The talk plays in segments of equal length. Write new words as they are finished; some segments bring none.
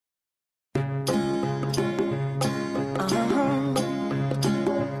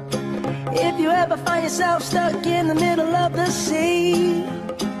If you ever find yourself stuck in the middle of the sea,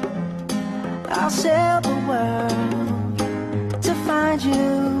 I'll sail the world to find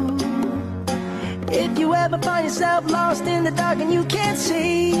you. If you ever find yourself lost in the dark and you can't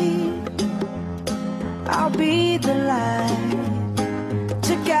see, I'll be the light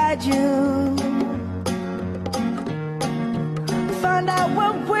to guide you. Find out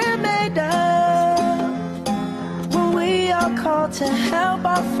what we're made of when we are called to help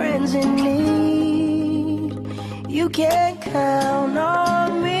our friends in need. You can count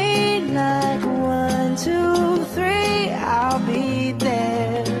on me like 1, 2, 3, I'll be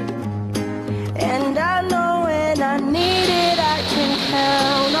there. And I know when I need it, I can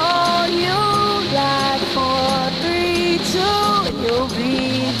count on you like 4, 3, 2, and you'll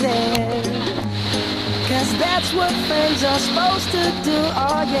be there. 'Cause that's what friends are supposed to do,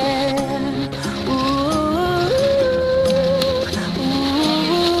 oh yeah. Ooh,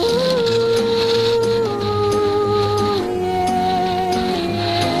 yeah.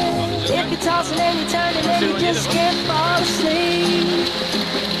 If you're tossing and you're turning and you just can't fall asleep,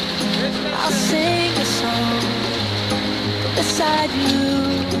 I'll sing a song beside you.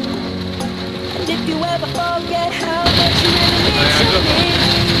 And if you ever forget how much you really mean to me,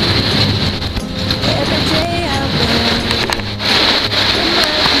 every day I will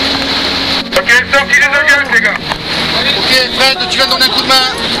remind you. Ok, sorti les agaces les gars. Ok Fred, tu viens de donner un coup de main.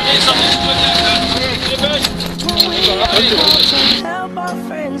 Help our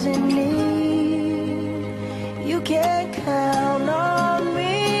friends in need. You can count on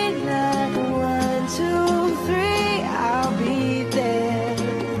me like 1, 2, 3, I'll be there.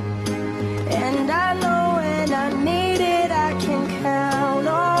 And I know when I need it, I can count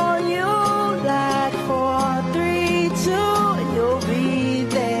on you like 4, 3, 2, and you'll be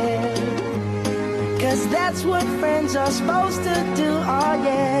there. 'Cause that's what friends are supposed to do, oh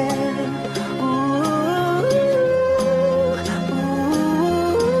yeah.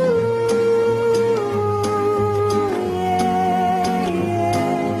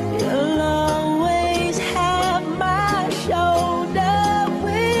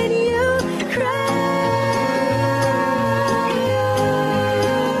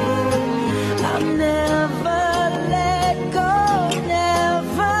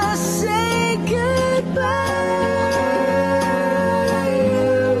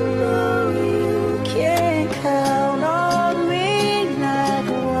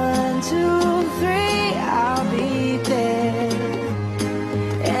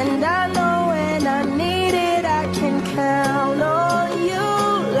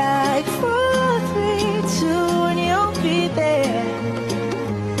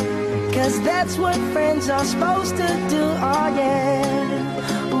 That's what friends are supposed to do, oh yeah.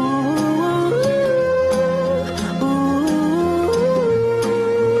 Ooh, ooh,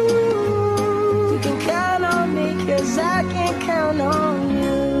 you can count on me 'cause I can count on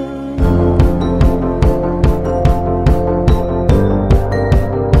you.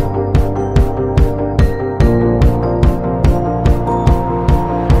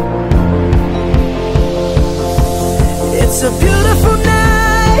 It's a beautiful night.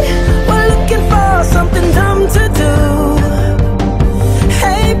 Something dumb to do.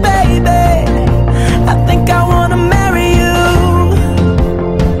 Hey baby, I think I wanna marry you.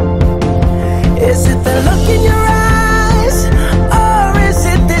 Is it the look in your eyes, or is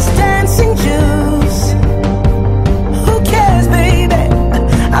it this dancing juice? Who cares baby,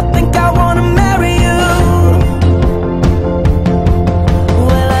 I think I wanna marry you.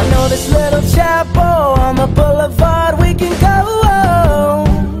 Well, I know this little chapel on the boulevard we can go.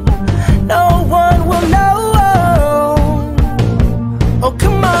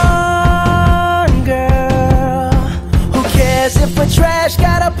 Trash,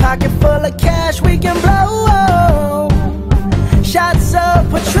 got a pocket full of cash we can blow. Shots of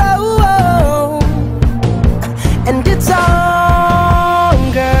Patrol, and it's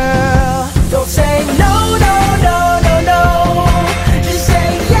on, girl. Don't say no, no, no, no, no. Just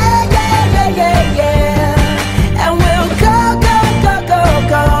say yeah, yeah, yeah, yeah, yeah. And we'll go, go, go, go,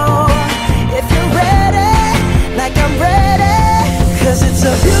 go. If you're ready, like I'm ready. 'Cause it's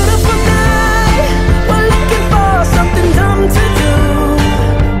a beautiful night. We're looking for something dumb to do.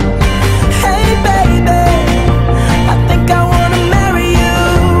 Hey baby, I think I wanna marry you.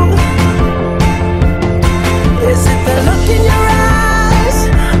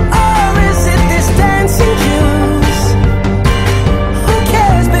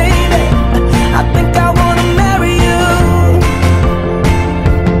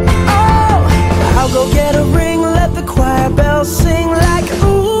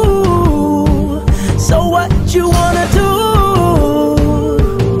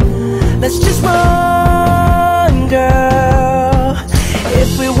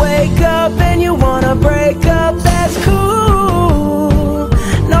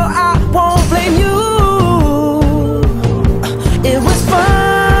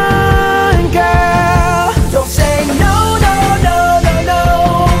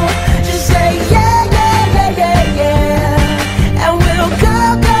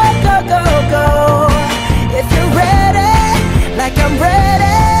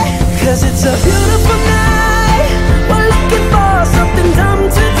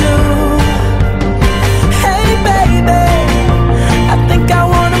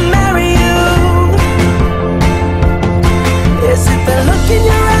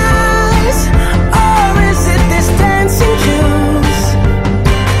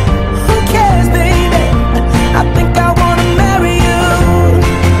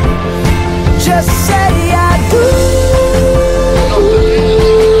 just say I do.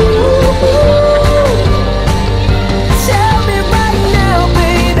 Tell me right now,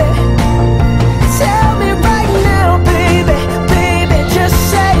 baby. Tell me right now, baby. Baby, just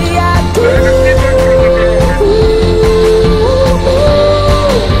say I do.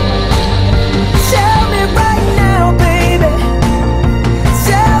 Tell me right now, baby.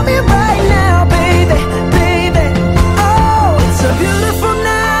 Tell me right now, baby. Baby, oh, it's a beautiful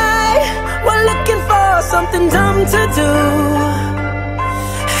night. We're looking for something dumb to do.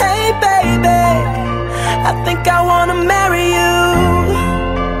 Hey, baby, I think I wanna marry you.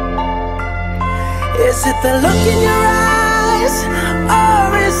 Is it the look in your